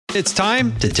It's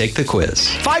time to take the quiz.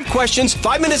 5 questions,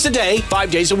 5 minutes a day,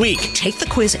 5 days a week. Take the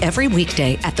quiz every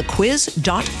weekday at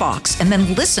thequiz.fox and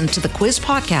then listen to the quiz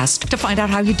podcast to find out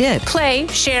how you did. Play,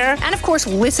 share, and of course,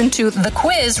 listen to The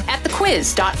Quiz at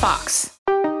thequiz.fox.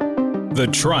 The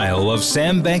trial of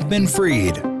Sam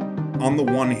Bankman-Fried. On the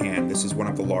one hand, this is one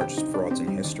of the largest frauds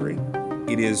in history.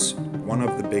 It is one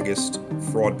of the biggest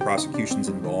fraud prosecutions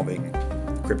involving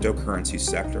the cryptocurrency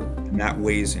sector, and that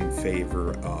weighs in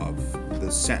favor of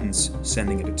the sentence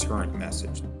sending a deterrent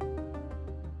message.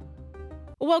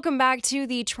 Welcome back to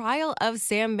the trial of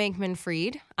Sam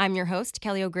Bankman-Fried. I'm your host,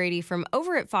 Kelly O'Grady from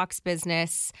over at Fox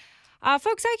Business.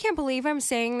 Folks, I can't believe I'm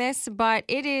saying this, but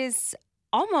it is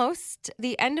almost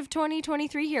the end of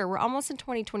 2023 here. We're almost in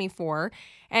 2024.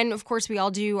 And of course, we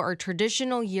all do our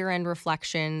traditional year-end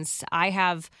reflections. I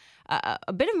have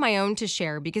a bit of my own to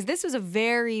share because this was a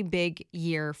very big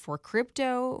year for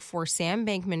crypto, for Sam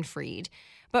Bankman-Fried.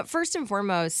 But first and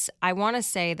foremost, I want to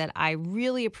say that I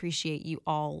really appreciate you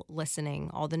all listening.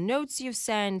 All the notes you've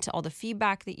sent, all the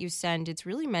feedback that you send, it's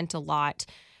really meant a lot.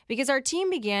 Because our team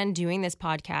began doing this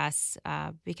podcast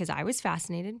because I was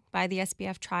fascinated by the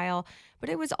SBF trial, but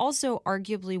it was also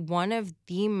arguably one of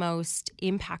the most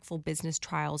impactful business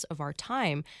trials of our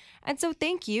time. And so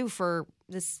thank you for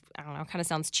this, I don't know, kind of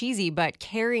sounds cheesy, but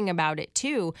caring about it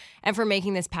too, and for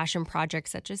making this passion project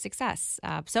such a success.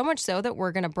 So much so that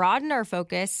we're going to broaden our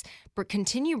focus, but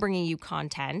continue bringing you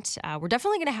content. We're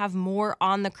definitely going to have more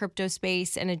on the crypto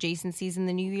space and adjacencies in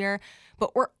the new year,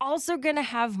 but we're also going to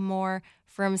have more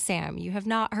from Sam. You have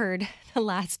not heard the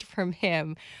last from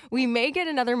him. We may get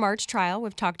another March trial.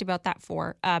 We've talked about that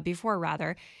before.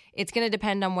 It's going to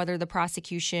depend on whether the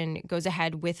prosecution goes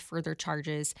ahead with further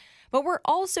charges. But we're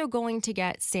also going to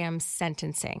get Sam's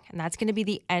sentencing, and that's going to be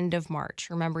the end of March.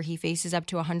 Remember, he faces up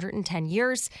to 110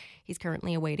 years. He's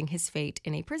currently awaiting his fate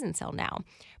in a prison cell now.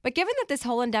 But given that this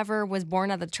whole endeavor was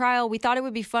born out of the trial, we thought it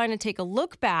would be fun to take a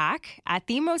look back at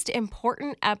the most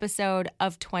important episode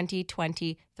of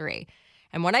 2023.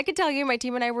 And what I could tell you, my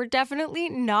team and I were definitely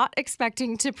not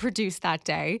expecting to produce that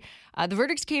day. The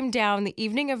verdict came down the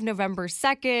evening of November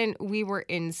 2nd. We were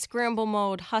in scramble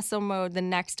mode, hustle mode the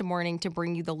next morning to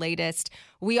bring you the latest.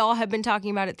 We all have been talking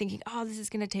about it thinking, this is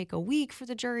going to take a week for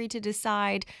the jury to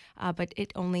decide, but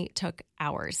it only took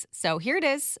hours. So here it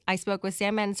is. I spoke with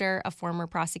Sam Enzer, a former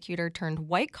prosecutor turned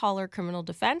white-collar criminal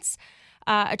defense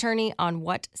attorney, on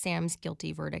what Sam's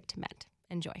guilty verdict meant.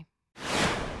 Enjoy.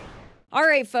 All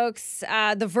right, folks,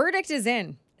 the verdict is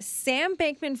in. Sam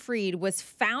Bankman-Fried was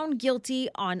found guilty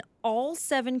on all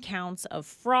 7 counts of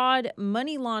fraud,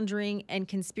 money laundering, and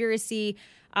conspiracy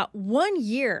 1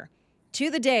 year to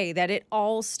the day that it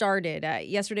all started.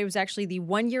 Yesterday was actually the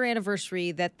 1-year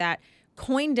anniversary that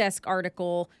CoinDesk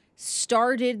article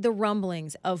started the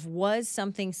rumblings of was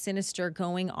something sinister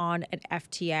going on at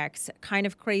FTX. Kind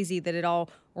of crazy that it all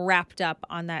wrapped up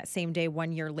on that same day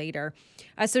 1 year later.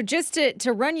 So just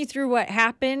to run you through what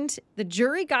happened, the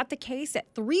jury got the case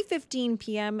at 3:15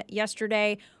 p.m.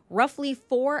 yesterday. Roughly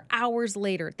 4 hours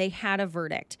later, they had a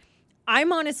verdict.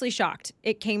 I'm honestly shocked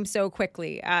it came so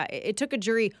quickly. It took a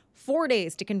jury 4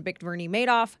 days to convict Bernie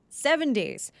Madoff, 7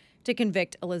 days to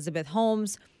convict Elizabeth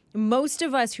Holmes. Most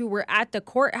of us who were at the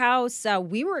courthouse,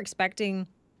 we were expecting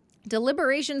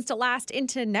deliberations to last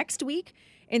into next week.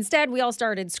 Instead, we all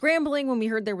started scrambling when we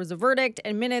heard there was a verdict,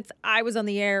 and minutes I was on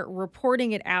the air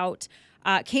reporting it out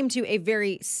came to a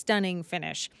very stunning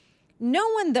finish. No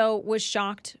one, though, was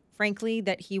shocked, frankly,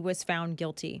 that he was found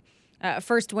guilty.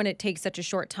 First, when it takes such a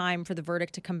short time for the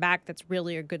verdict to come back, that's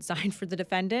really a good sign for the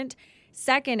defendant.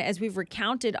 Second, as we've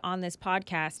recounted on this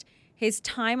podcast, his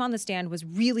time on the stand was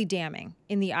really damning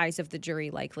in the eyes of the jury,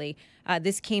 likely.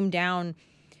 This came down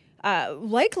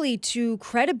likely to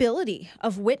credibility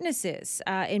of witnesses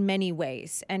in many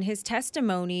ways. And his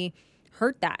testimony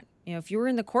hurt that. You know, if you were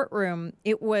in the courtroom,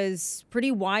 it was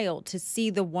pretty wild to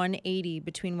see the 180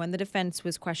 between when the defense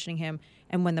was questioning him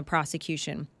and when the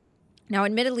prosecution. Now,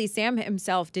 admittedly, Sam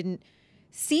himself didn't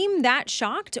seem that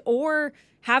shocked or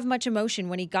have much emotion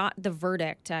when he got the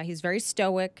verdict. He's very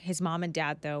stoic. His mom and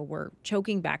dad, though, were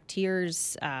choking back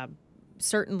tears.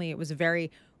 Certainly, it was a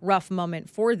very rough moment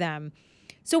for them.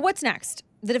 So what's next?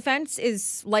 The defense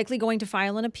is likely going to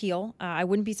file an appeal. I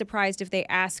wouldn't be surprised if they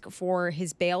ask for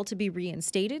his bail to be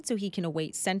reinstated so he can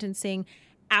await sentencing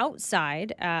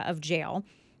outside of jail.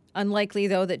 Unlikely,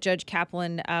 though, that Judge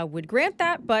Kaplan would grant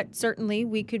that, but certainly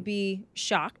we could be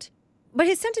shocked. But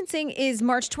his sentencing is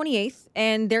March 28th,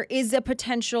 and there is a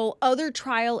potential other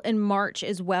trial in March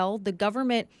as well. The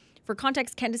government, for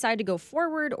context, can decide to go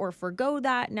forward or forgo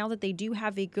that now that they do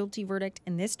have a guilty verdict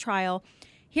in this trial.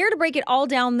 Here to break it all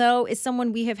down, though, is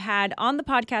someone we have had on the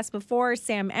podcast before,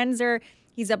 Sam Enzer.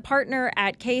 He's a partner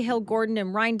at Cahill, Gordon,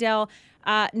 and Rindell.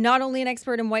 Not only an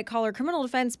expert in white-collar criminal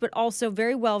defense, but also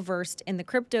very well-versed in the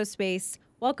crypto space.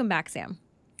 Welcome back, Sam.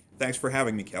 Thanks for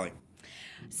having me, Kelly.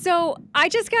 So I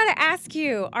just got to ask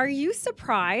you, are you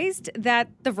surprised that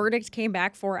the verdict came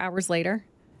back 4 hours later?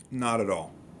 Not at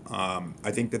all.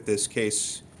 I think that this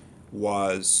case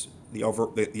was, the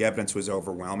evidence was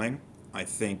overwhelming. I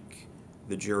think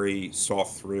the jury saw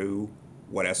through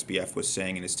what SBF was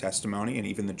saying in his testimony, and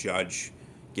even the judge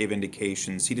gave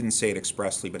indications. He didn't say it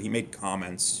expressly, but he made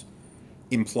comments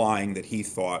implying that he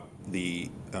thought the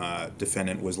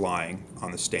defendant was lying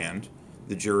on the stand.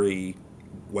 The jury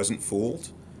wasn't fooled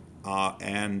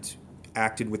and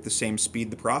acted with the same speed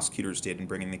the prosecutors did in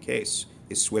bringing the case.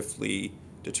 They swiftly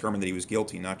determined that he was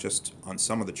guilty, not just on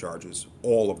some of the charges,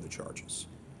 all of the charges.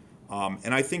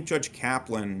 And I think Judge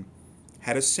Kaplan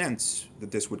had a sense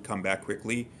that this would come back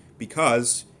quickly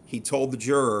because he told the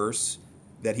jurors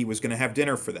that he was going to have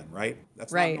dinner for them, right?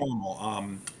 That's right. Not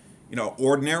normal.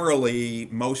 Ordinarily,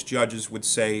 most judges would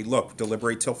say, look,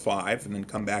 deliberate till 5 and then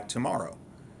come back tomorrow.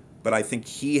 But I think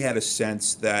he had a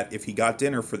sense that if he got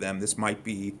dinner for them, this might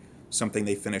be something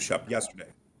they finish up yesterday.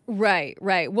 Right.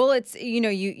 Well, it's,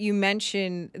 you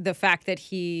mentioned the fact that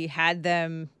he had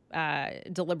them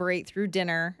deliberate through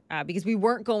dinner because we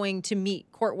weren't going to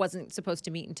meet. Court wasn't supposed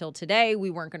to meet until today. We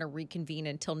weren't going to reconvene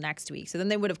until next week. So then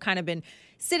they would have kind of been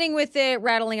sitting with it,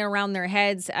 rattling it around their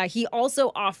heads. He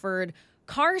also offered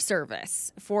car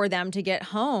service for them to get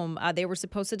home. They were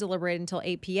supposed to deliberate until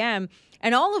 8 p.m.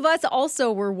 And all of us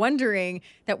also were wondering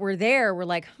that we're there. We're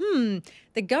like,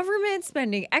 the government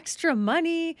spending extra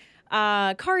money,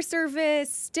 car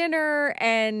service, dinner,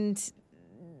 and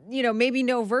maybe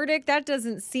no verdict. That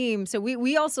doesn't seem. So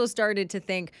we also started to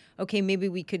think, okay, maybe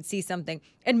we could see something.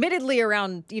 Admittedly,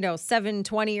 around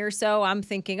 7:20 or so, I'm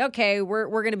thinking, okay, we're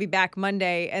going to be back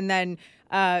Monday, and then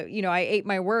I ate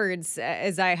my words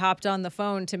as I hopped on the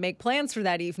phone to make plans for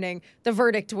that evening. The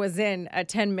verdict was in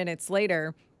 10 minutes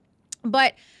later.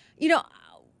 But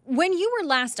when you were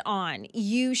last on,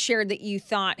 you shared that you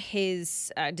thought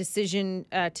his decision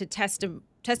to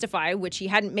testify, which he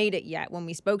hadn't made it yet when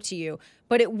we spoke to you,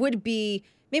 but it would be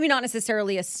maybe not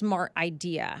necessarily a smart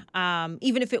idea,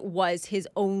 even if it was his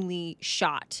only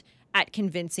shot at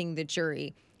convincing the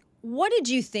jury. What did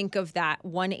you think of that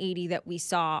 180 that we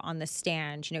saw on the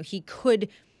stand? He could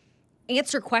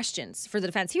answer questions for the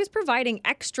defense. He was providing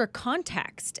extra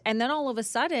context, and then all of a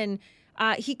sudden,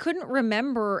 he couldn't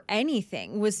remember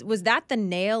anything. Was that the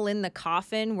nail in the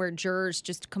coffin where jurors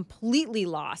just completely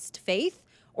lost faith?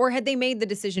 Or had they made the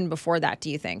decision before that,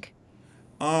 do you think?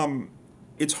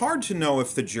 It's hard to know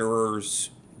if the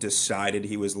jurors decided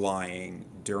he was lying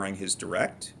during his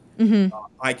direct. Mm-hmm.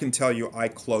 I can tell you I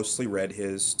closely read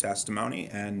his testimony,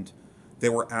 and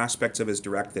there were aspects of his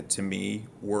direct that to me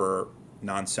were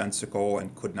nonsensical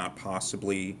and could not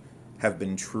possibly have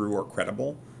been true or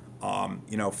credible.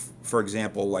 For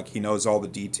example, like he knows all the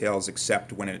details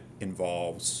except when it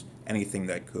involves anything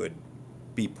that could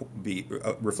be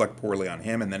reflect poorly on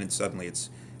him, and then suddenly it's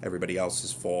everybody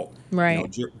else's fault.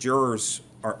 Right. Jurors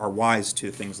are wise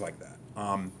to things like that.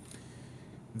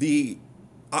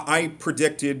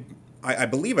 I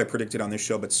believe I predicted on this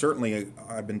show, but certainly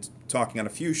I've been talking on a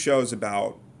few shows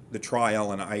about the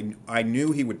trial, and I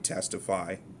knew he would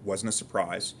testify. Wasn't a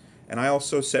surprise. And I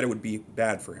also said it would be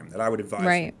bad for him, that I would advise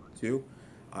him to.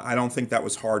 I don't think that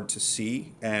was hard to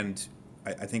see, and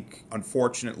I think,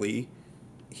 unfortunately,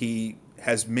 he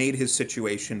has made his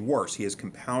situation worse. He has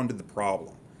compounded the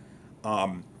problem.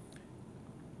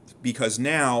 Because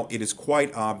now it is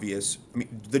quite obvious.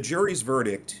 The jury's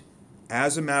verdict,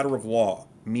 as a matter of law,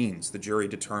 means the jury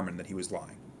determined that he was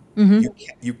lying.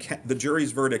 Mm-hmm. The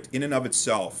jury's verdict, in and of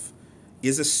itself,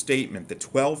 is a statement that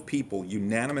 12 people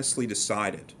unanimously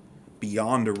decided,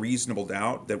 beyond a reasonable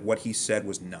doubt, that what he said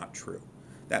was not true.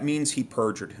 That means he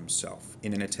perjured himself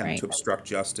in an attempt to obstruct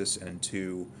justice and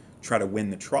to try to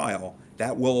win the trial.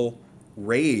 That will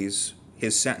raise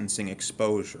his sentencing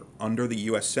exposure. Under the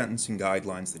U.S. sentencing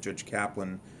guidelines that Judge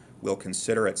Kaplan will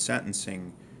consider at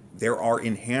sentencing, there are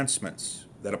enhancements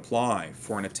that apply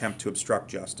for an attempt to obstruct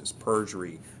justice,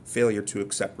 perjury, failure to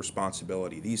accept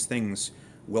responsibility. These things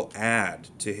will add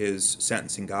to his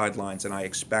sentencing guidelines, and I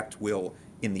expect will,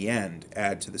 in the end,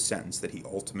 add to the sentence that he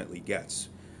ultimately gets.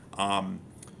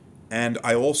 And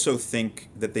I also think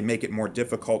that they make it more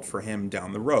difficult for him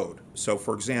down the road. So,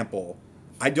 for example,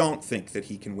 I don't think that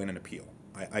he can win an appeal.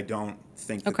 I don't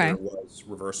think that there was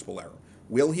reversible error.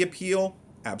 Will he appeal?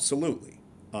 Absolutely.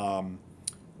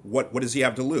 What does he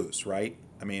have to lose, right?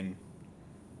 I mean,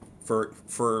 for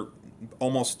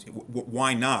almost,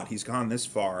 why not? He's gone this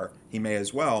far. He may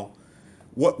as well.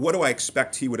 What do I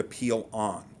expect he would appeal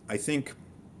on? I think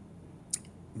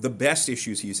the best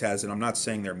issues he has, and I'm not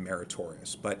saying they're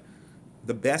meritorious, but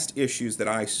the best issues that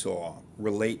I saw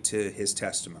relate to his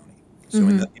testimony. So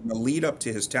in the lead up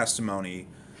to his testimony,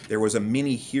 there was a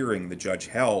mini hearing the judge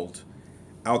held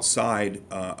outside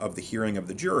of the hearing of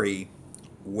the jury,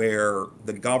 where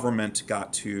the government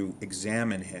got to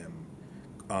examine him,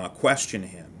 question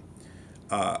him,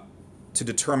 to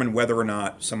determine whether or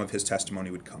not some of his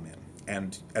testimony would come in.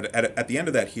 And at the end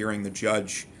of that hearing, the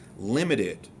judge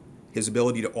limited his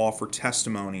ability to offer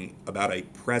testimony about a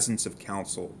presence of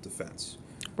counsel defense.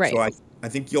 Right. So I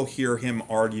think you'll hear him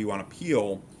argue on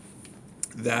appeal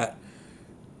that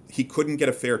he couldn't get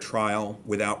a fair trial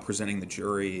without presenting the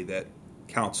jury that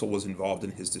counsel was involved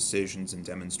in his decisions and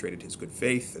demonstrated his good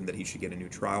faith, and that he should get a new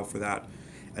trial for that.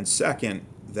 And second,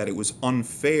 that it was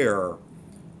unfair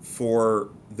for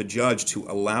the judge to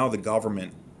allow the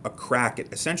government a crack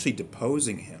at essentially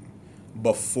deposing him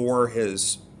before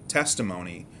his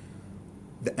testimony.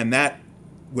 And that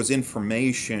was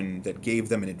information that gave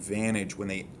them an advantage when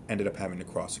they ended up having to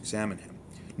cross-examine him.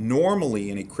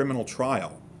 Normally, in a criminal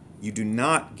trial, you do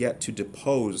not get to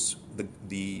depose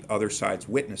the other side's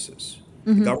witnesses.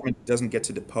 The government doesn't get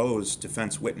to depose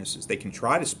defense witnesses. They can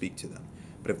try to speak to them,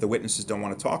 but if the witnesses don't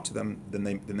want to talk to them, then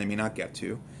they may not get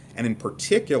to. And in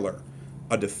particular,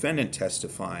 a defendant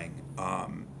testifying,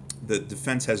 the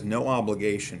defense has no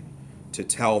obligation to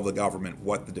tell the government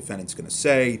what the defendant's going to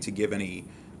say, to give any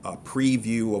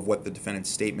preview of what the defendant's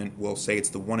statement will say. It's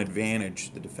the one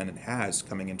advantage the defendant has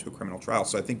coming into a criminal trial.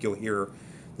 So I think you'll hear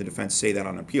the defense say that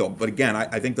on appeal. But again,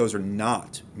 I think those are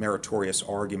not meritorious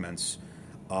arguments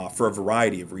for a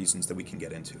variety of reasons that we can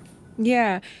get into.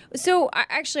 Yeah. So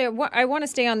actually, I want to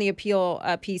stay on the appeal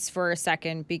piece for a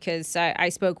second, because I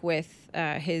spoke with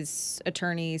his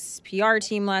attorney's PR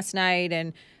team last night,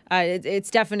 and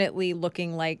it's definitely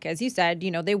looking like, as you said,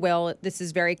 they will. This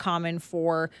is very common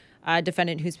for a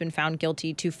defendant who's been found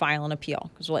guilty to file an appeal.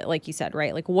 Because like you said,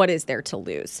 right? Like, what is there to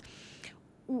lose?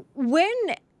 When,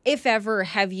 if ever,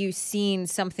 have you seen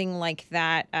something like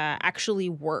that actually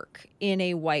work in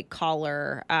a white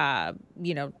collar,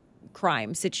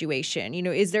 crime situation?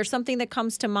 Is there something that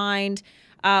comes to mind,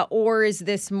 or is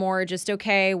this more just,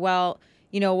 okay, well,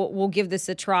 we'll give this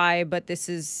a try, but this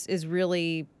is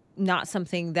really not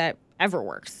something that ever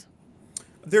works?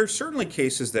 There are certainly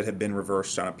cases that have been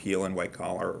reversed on appeal in white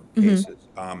collar cases.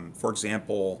 For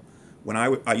example, when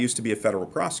I used to be a federal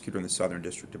prosecutor in the Southern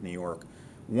District of New York,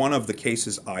 one of the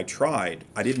cases I tried,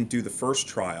 I didn't do the first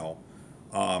trial.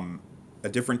 A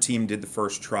different team did the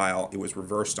first trial. It was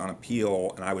reversed on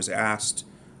appeal, and I was asked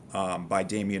by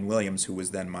Damian Williams, who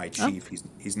was then my chief.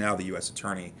 He's now the U.S.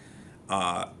 attorney,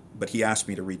 but he asked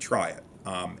me to retry it,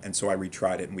 and so I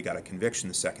retried it, and we got a conviction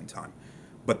the second time.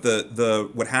 But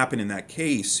what happened in that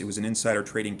case, it was an insider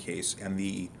trading case, and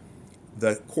the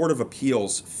Court of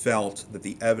Appeals felt that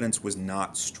the evidence was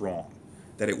not strong,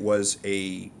 that it was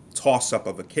a toss-up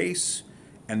of a case,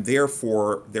 and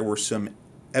therefore there were some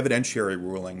evidentiary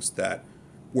rulings that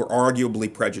were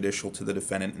arguably prejudicial to the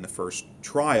defendant in the first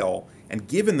trial. And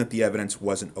given that the evidence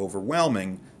wasn't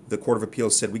overwhelming, the Court of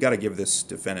Appeals said, we got to give this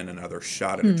defendant another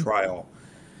shot at a trial.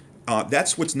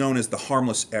 That's what's known as the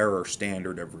harmless error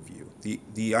standard of review.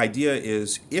 The idea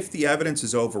is, if the evidence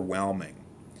is overwhelming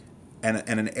and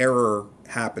an error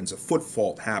happens, a foot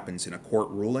fault happens in a court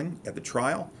ruling at the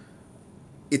trial,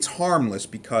 it's harmless,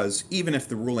 because even if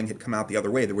the ruling had come out the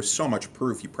other way, there was so much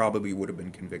proof you probably would have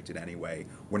been convicted anyway.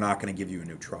 We're not going to give you a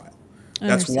new trial.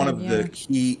 That's one of the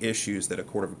key issues that a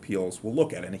Court of Appeals will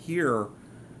look at. And here,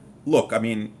 look, I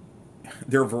mean,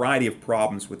 there are a variety of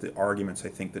problems with the arguments I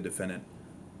think the defendant,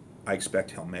 I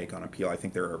expect he'll make on appeal. I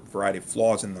think there are a variety of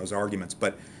flaws in those arguments.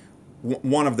 But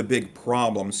one of the big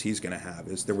problems he's going to have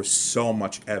is there was so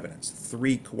much evidence.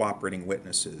 3 cooperating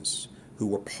witnesses who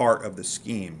were part of the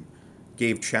scheme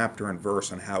gave chapter and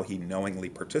verse on how he knowingly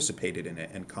participated in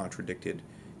it and contradicted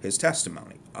his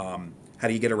testimony. How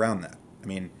do you get around that? I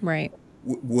mean, right.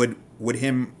 Would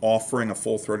him offering a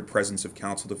full-throated presence of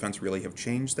counsel defense really have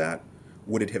changed that?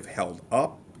 Would it have held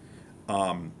up?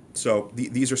 So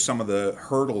these are some of the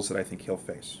hurdles that I think he'll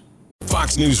face.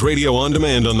 Fox News Radio on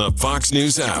demand on the Fox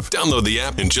News app. Download the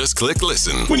app and just click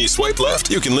listen. When you swipe left,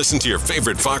 you can listen to your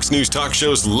favorite Fox News talk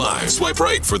shows live. Swipe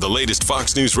right for the latest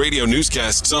Fox News Radio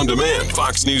newscasts on demand.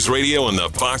 Fox News Radio on the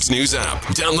Fox News app.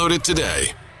 Download it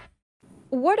today.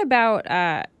 What about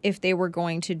if they were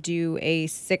going to do a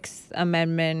Sixth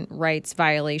Amendment rights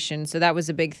violation? So that was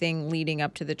a big thing leading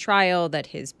up to the trial, that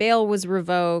his bail was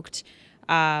revoked.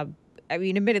 I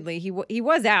mean, admittedly, he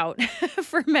was out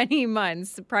for many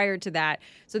months prior to that.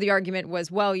 So the argument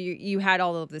was, well, you had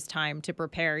all of this time to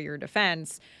prepare your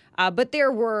defense. But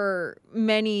there were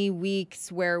many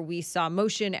weeks where we saw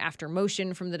motion after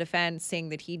motion from the defense saying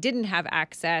that he didn't have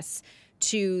access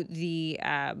to the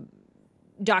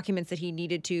documents that he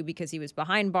needed to because he was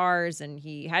behind bars and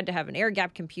he had to have an air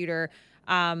gap computer.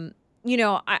 I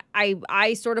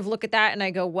sort of look at that and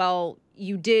I go, well,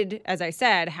 you did, as I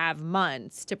said, have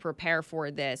months to prepare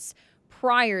for this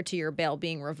prior to your bail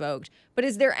being revoked. But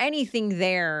is there anything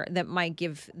there that might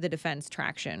give the defense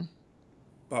traction?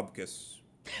 Bubkus.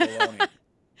 Baloney.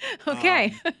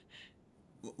 Okay.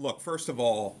 Look, first of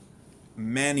all,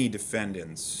 many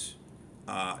defendants,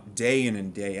 day in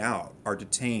and day out, are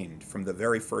detained from the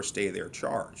very first day they're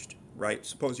charged, right?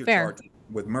 Suppose you're Fair. charged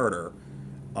with murder,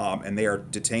 and they are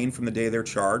detained from the day they're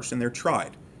charged and they're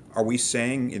tried. Are we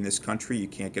saying in this country you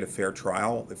can't get a fair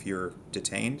trial if you're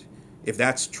detained? If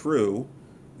that's true,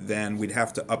 then we'd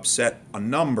have to upset a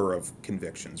number of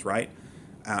convictions, right?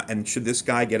 And should this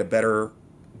guy get a better...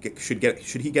 Should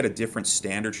he get a different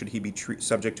standard? Should he be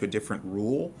subject to a different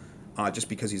rule just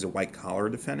because he's a white-collar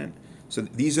defendant? So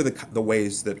these are the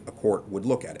ways that a court would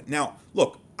look at it. Now,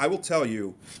 look, I will tell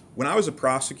you, when I was a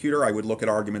prosecutor, I would look at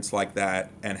arguments like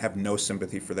that and have no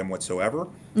sympathy for them whatsoever.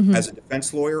 Mm-hmm. As a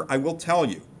defense lawyer, I will tell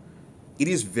you, it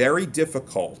is very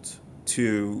difficult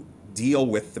to deal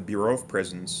with the Bureau of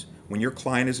Prisons. When your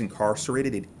client is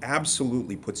incarcerated, it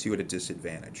absolutely puts you at a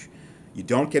disadvantage. You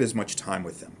don't get as much time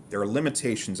with them. There are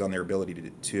limitations on their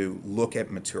ability to look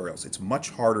at materials. It's much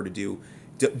harder to do.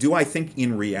 Do I think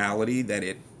in reality that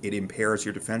it impairs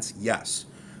your defense? Yes.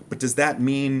 But does that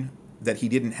mean that he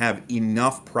didn't have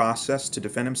enough process to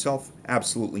defend himself?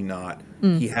 Absolutely not.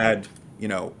 He had,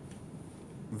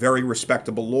 very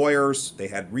respectable lawyers. They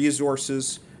had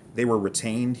resources. They were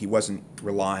retained. He wasn't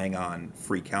relying on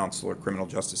free counsel or Criminal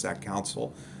Justice Act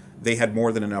counsel. They had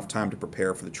more than enough time to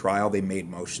prepare for the trial. They made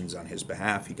motions on his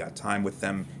behalf. He got time with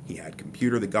them. He had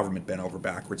computer. The government bent over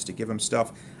backwards to give him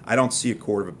stuff. I don't see a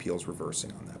court of appeals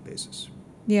reversing on that basis.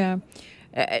 Yeah.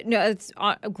 No, it's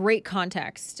a great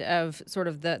context of sort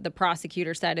of the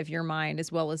prosecutor side of your mind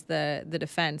as well as the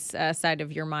defense side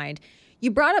of your mind. You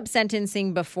brought up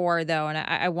sentencing before, though, and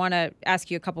I want to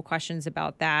ask you a couple questions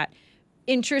about that.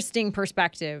 Interesting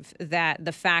perspective that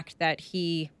the fact that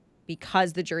he,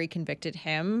 because the jury convicted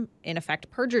him, in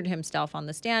effect perjured himself on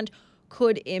the stand,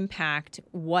 could impact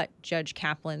what Judge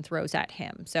Kaplan throws at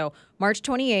him. So March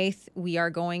 28th, we are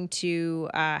going to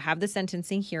have the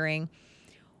sentencing hearing.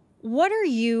 What are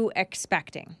you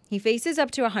expecting? He faces up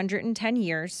to 110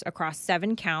 years across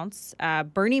 7 counts.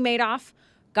 Bernie Madoff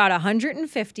got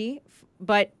 150,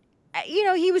 but,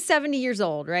 he was 70 years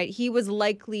old, right? He was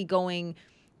likely going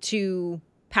to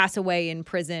pass away in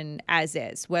prison as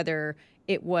is, whether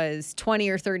it was 20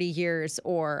 or 30 years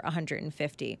or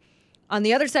 150. On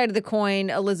the other side of the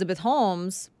coin, Elizabeth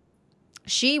Holmes,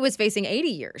 she was facing 80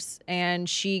 years and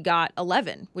she got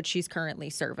 11, which she's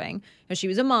currently serving. Now, she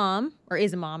was a mom, or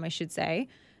is a mom, I should say.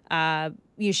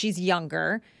 She's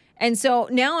younger. And so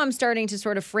now I'm starting to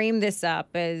sort of frame this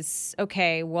up as,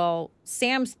 okay, well,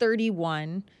 Sam's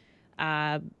 31,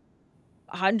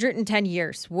 110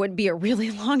 years would be a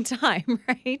really long time,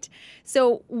 right?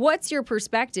 So what's your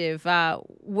perspective?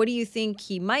 What do you think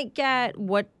he might get?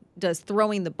 What does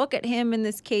throwing the book at him in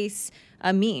this case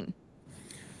mean?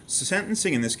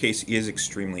 Sentencing in this case is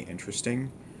extremely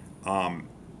interesting. On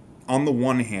the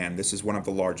one hand, this is one of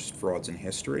the largest frauds in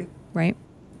history. Right.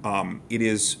 It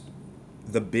is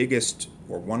the biggest,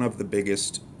 or one of the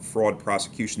biggest, fraud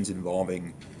prosecutions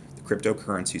involving the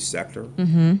cryptocurrency sector.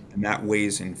 Mm-hmm. And that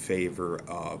weighs in favor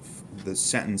of the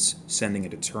sentence sending a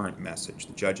deterrent message.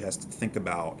 The judge has to think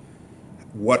about,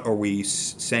 what are we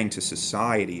saying to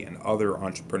society and other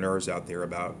entrepreneurs out there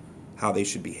about how they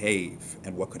should behave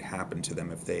and what could happen to them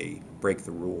if they break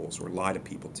the rules or lie to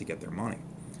people to get their money.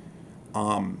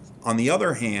 On the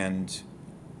other hand,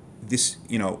 this,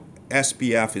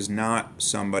 SBF is not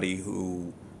somebody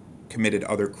who committed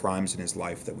other crimes in his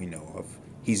life that we know of.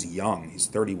 He's young. He's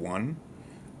 31.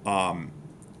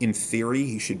 In theory,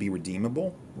 he should be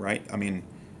redeemable, right? I mean,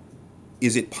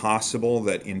 is it possible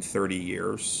that in 30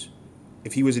 years,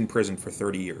 if he was in prison for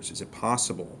 30 years, is it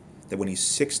possible that when he's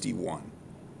 61,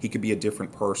 he could be a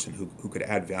different person who could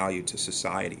add value to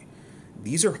society?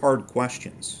 These are hard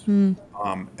questions. And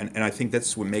I think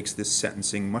that's what makes this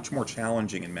sentencing much more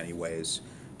challenging in many ways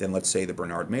than, let's say, the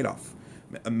Bernard Madoff.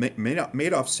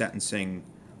 Madoff sentencing,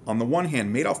 on the one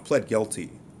hand, Madoff pled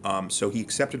guilty, so he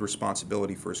accepted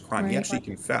responsibility for his crime. Right. He actually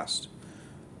confessed.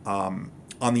 On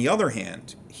the other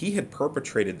hand, he had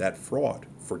perpetrated that fraud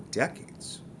for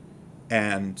decades.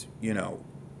 And,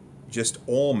 just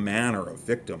all manner of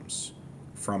victims,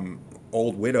 from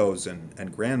old widows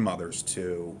and grandmothers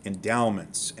to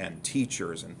endowments and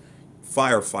teachers and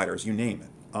firefighters, you name it.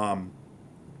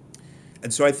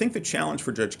 And so I think the challenge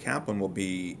for Judge Kaplan will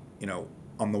be,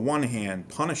 on the one hand,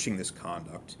 punishing this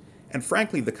conduct, and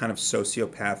frankly, the kind of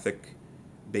sociopathic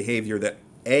behavior that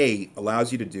A,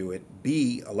 allows you to do it,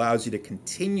 B, allows you to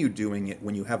continue doing it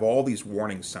when you have all these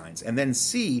warning signs, and then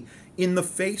C, in the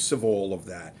face of all of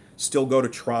that, still go to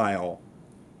trial,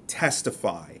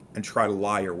 testify, and try to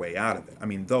lie your way out of it. I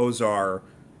mean, those are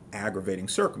aggravating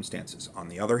circumstances. On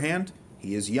the other hand,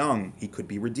 he is young. He could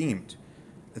be redeemed.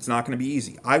 It's not going to be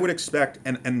easy. I would expect,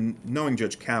 and knowing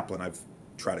Judge Kaplan, I've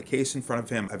tried a case in front of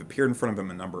him. I've appeared in front of him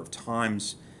a number of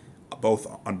times,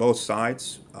 on both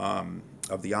sides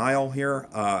of the aisle here.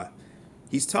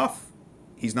 He's tough.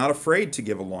 He's not afraid to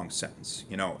give a long sentence.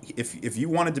 If you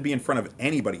wanted to be in front of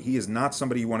anybody, he is not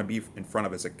somebody you want to be in front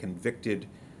of as a convicted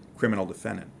criminal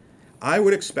defendant. I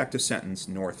would expect a sentence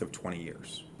north of 20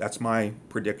 years. That's my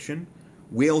prediction.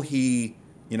 Will he,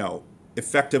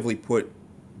 effectively put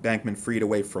Bankman-Fried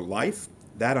away for life?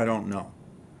 That I don't know.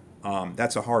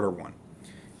 That's a harder one.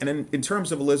 And in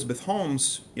terms of Elizabeth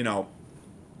Holmes,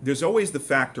 there's always the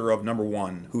factor of, number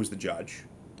one, who's the judge?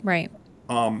 Right.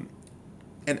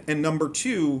 And number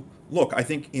two, look, I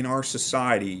think in our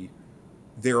society,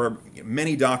 there are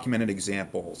many documented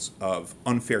examples of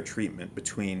unfair treatment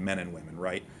between men and women,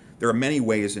 right? There are many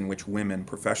ways in which women,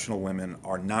 professional women,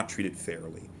 are not treated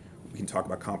fairly. We can talk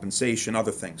about compensation,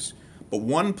 other things. But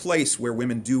one place where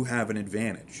women do have an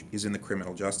advantage is in the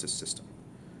criminal justice system.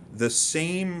 The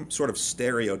same sort of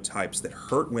stereotypes that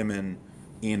hurt women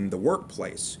in the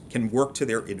workplace can work to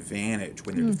their advantage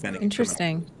when they're defending.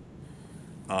 Interesting.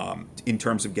 In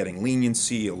terms of getting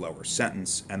leniency, a lower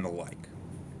sentence, and the like.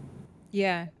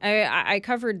 Yeah, I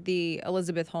covered the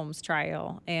Elizabeth Holmes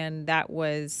trial, and that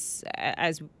was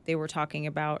as they were talking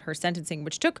about her sentencing,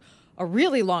 which took a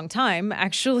really long time,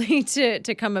 actually,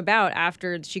 to come about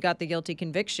after she got the guilty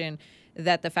conviction,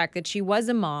 that the fact that she was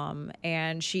a mom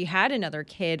and she had another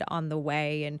kid on the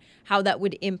way and how that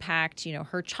would impact,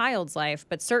 her child's life.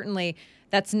 But certainly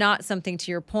that's not something,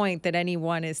 to your point, that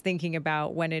anyone is thinking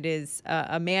about when it is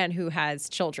a man who has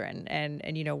children and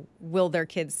will their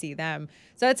kids see them?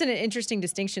 So that's an interesting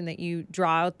distinction that you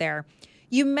draw out there.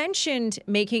 You mentioned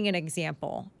making an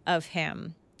example of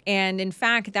him. And in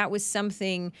fact, that was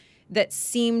something that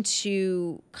seemed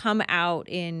to come out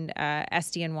in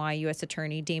SDNY U.S.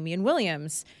 Attorney Damian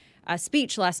Williams'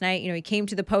 speech last night. He came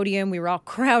to the podium. We were all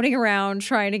crowding around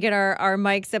trying to get our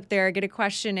mics up there, get a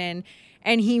question in.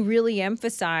 And he really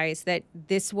emphasized that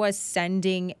this was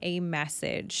sending a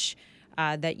message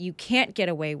that you can't get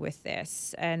away with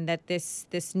this, and that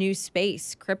this new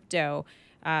space, crypto,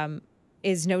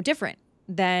 is no different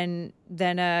than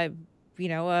a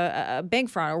bank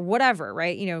fraud or whatever,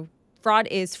 right? Fraud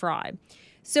is fraud.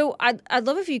 So I'd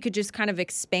love if you could just kind of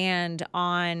expand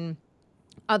on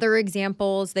other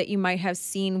examples that you might have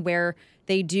seen where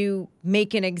they do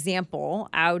make an example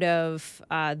out of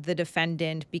the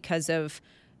defendant because of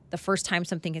the first time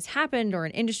something has happened or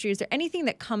an industry. Is there anything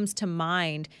that comes to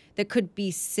mind that could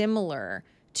be similar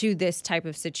to this type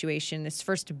of situation, this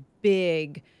first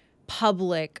big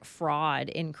public fraud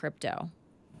in crypto?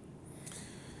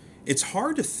 It's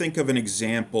hard to think of an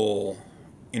example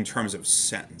in terms of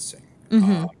sentencing.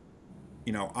 Mm-hmm.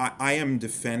 I am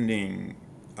defending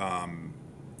a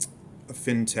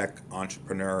fintech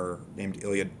entrepreneur named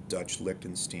Ilya Dutch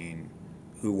Lichtenstein,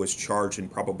 who was charged in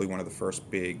probably one of the first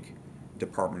big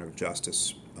Department of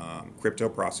Justice crypto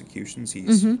prosecutions.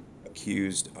 He's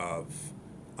accused of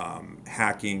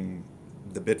hacking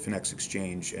the Bitfinex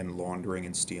exchange and laundering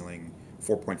and stealing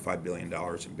 $4.5 billion in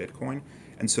Bitcoin.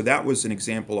 And so that was an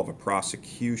example of a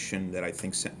prosecution that I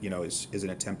think is an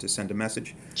attempt to send a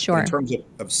message. Sure. But in terms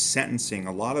of sentencing,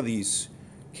 a lot of these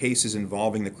cases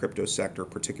involving the crypto sector,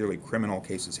 particularly criminal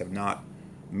cases, have not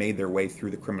made their way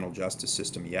through the criminal justice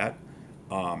system yet.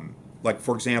 Like,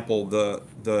 for example,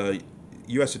 the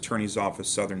U.S. Attorney's Office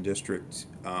Southern District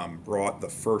brought the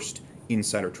first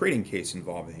insider trading case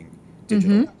involving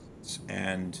digital assets,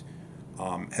 and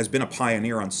has been a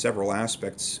pioneer on several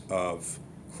aspects of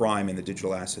crime in the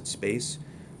digital asset space.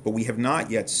 But we have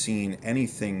not yet seen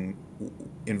anything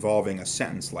involving a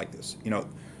sentence like this.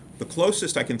 The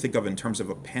closest I can think of in terms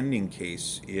of a pending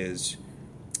case is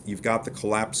you've got the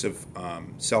collapse of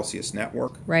Celsius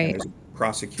Network. Right. And there's a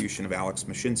prosecution of Alex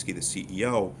Mashinsky, the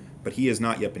CEO, but he has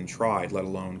not yet been tried, let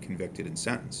alone convicted and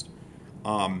sentenced.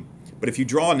 But if you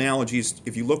draw analogies,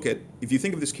 if you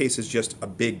think of this case as just a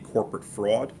big corporate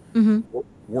fraud,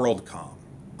 WorldCom,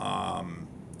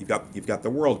 you've got the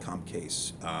WorldCom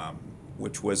case,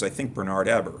 which was, I think, Bernard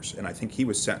Evers, and I think he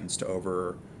was sentenced to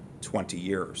over 20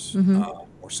 years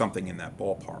or something in that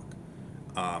ballpark.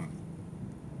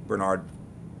 Bernard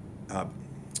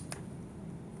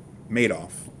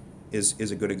Madoff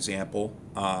is a good example.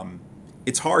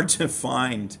 It's hard to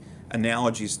find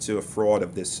analogies to a fraud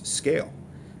of this scale.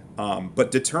 But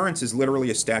deterrence is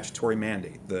literally a statutory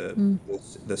mandate.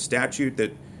 The statute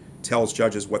that tells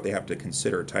judges what they have to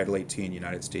consider, Title 18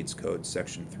 United States Code,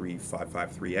 Section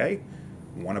 3553A,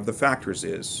 one of the factors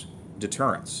is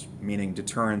deterrence, meaning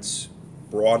deterrence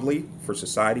broadly for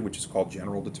society, which is called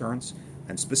general deterrence,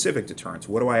 and specific deterrence.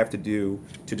 What do I have to do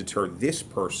to deter this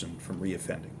person from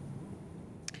reoffending?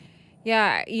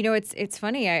 Yeah, it's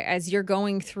funny as you're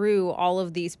going through all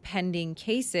of these pending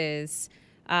cases,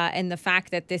 and the fact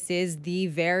that this is the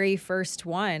very first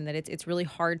one, that it's really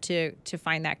hard to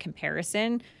find that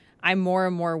comparison. I'm more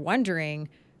and more wondering,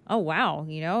 oh wow,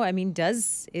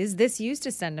 is this used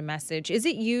to send a message? Is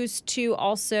it used to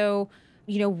also,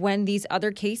 when these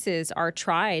other cases are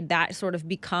tried, that sort of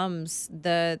becomes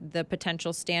the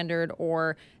potential standard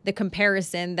or the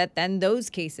comparison that then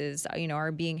those cases,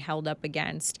 are being held up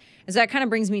against. And so that kind of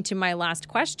brings me to my last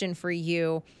question for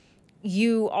you.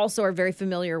 You also are very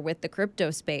familiar with the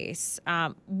crypto space.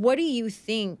 What do you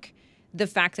think the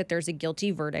fact that there's a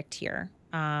guilty verdict here,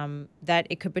 that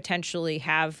it could potentially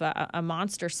have a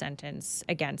monster sentence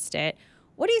against it,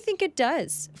 what do you think it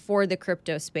does for the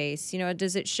crypto space?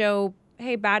 Does it show,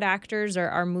 hey, bad actors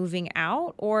are moving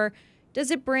out, or does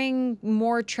it bring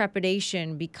more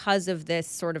trepidation because of this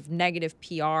sort of negative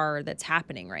PR that's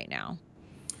happening right now?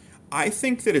 I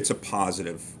think that it's a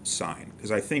positive sign,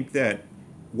 because I think that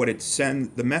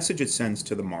the message it sends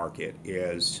to the market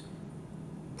is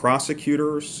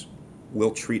prosecutors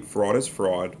will treat fraud as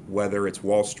fraud, whether it's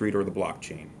Wall Street or the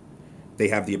blockchain. They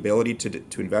have the ability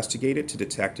to investigate it, to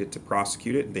detect it, to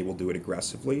prosecute it, and they will do it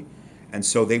aggressively. And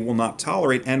so they will not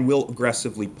tolerate and will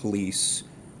aggressively police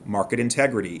market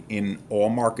integrity in all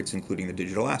markets, including the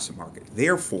digital asset market.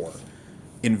 Therefore,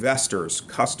 investors,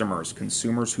 customers,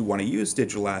 consumers who want to use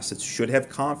digital assets should have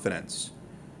confidence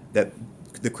that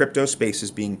the crypto space is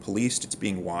being policed, it's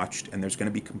being watched, and there's going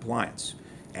to be compliance.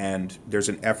 And there's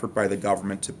an effort by the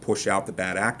government to push out the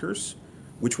bad actors,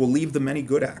 which will leave the many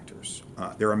good actors.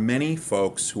 There are many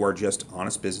folks who are just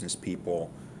honest business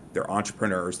people. They're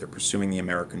entrepreneurs. They're pursuing the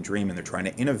American dream, and they're trying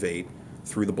to innovate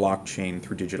through the blockchain,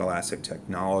 through digital asset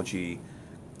technology.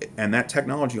 And that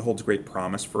technology holds great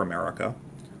promise for America.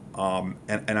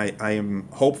 And I am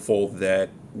hopeful that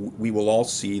we will all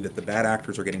see that the bad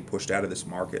actors are getting pushed out of this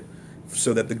market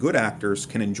so that the good actors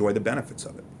can enjoy the benefits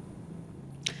of it.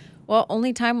 Well,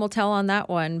 only time will tell on that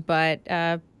one, but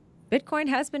Bitcoin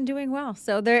has been doing well.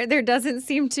 So there doesn't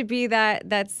seem to be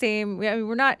that same,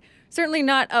 we're certainly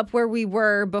not up where we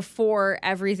were before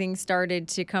everything started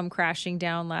to come crashing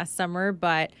down last summer,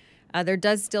 but there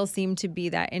does still seem to be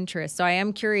that interest. So I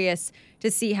am curious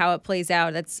to see how it plays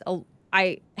out.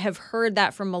 I have heard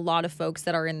that from a lot of folks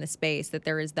that are in the space, that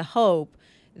there is the hope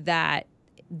that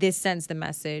this sends the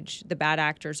message the bad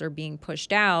actors are being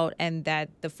pushed out, and that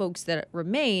the folks that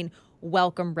remain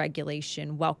welcome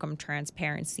regulation, welcome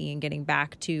transparency, and getting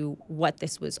back to what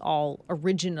this was all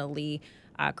originally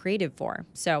created for.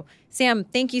 So, Sam,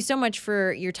 thank you so much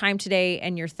for your time today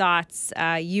and your thoughts.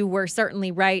 You were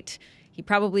certainly right. He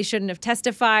probably shouldn't have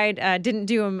testified. Didn't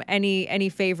do him any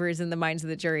favors in the minds of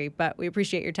the jury, but we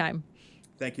appreciate your time.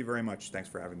 Thank you very much. Thanks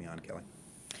for having me on, Kelly.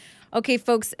 Okay,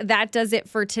 folks, that does it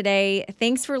for today.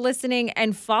 Thanks for listening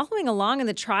and following along in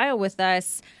the trial with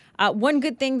us. One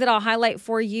good thing that I'll highlight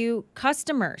for you,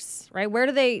 customers, right? Where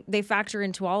do they factor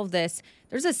into all of this?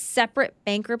 There's a separate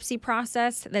bankruptcy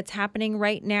process that's happening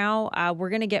right now. We're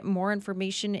going to get more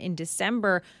information in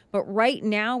December, but right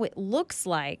now it looks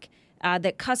like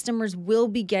that customers will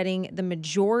be getting the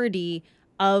majority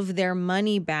of their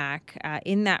money back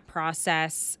in that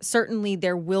process. Certainly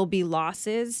there will be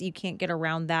losses. You can't get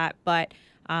around that, but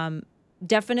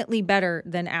definitely better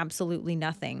than absolutely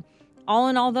nothing. All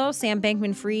in all, though, Sam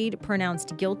Bankman-Fried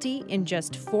pronounced guilty in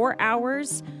just 4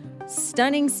 hours.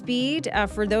 Stunning speed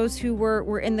for those who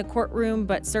were in the courtroom,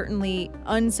 but certainly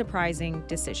unsurprising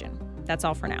decision. That's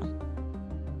all for now.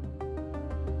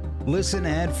 Listen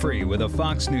ad-free with a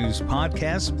Fox News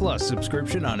Podcast Plus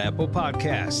subscription on Apple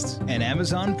Podcasts. And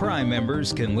Amazon Prime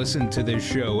members can listen to this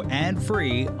show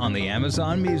ad-free on the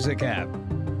Amazon Music app.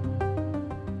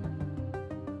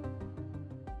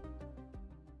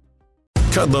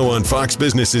 Kudlow on Fox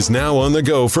Business is now on the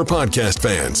go for podcast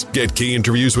fans. Get key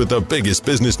interviews with the biggest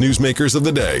business newsmakers of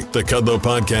the day. The Kudlow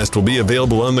podcast will be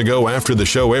available on the go after the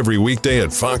show every weekday at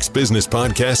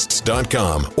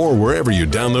foxbusinesspodcasts.com or wherever you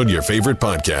download your favorite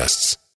podcasts.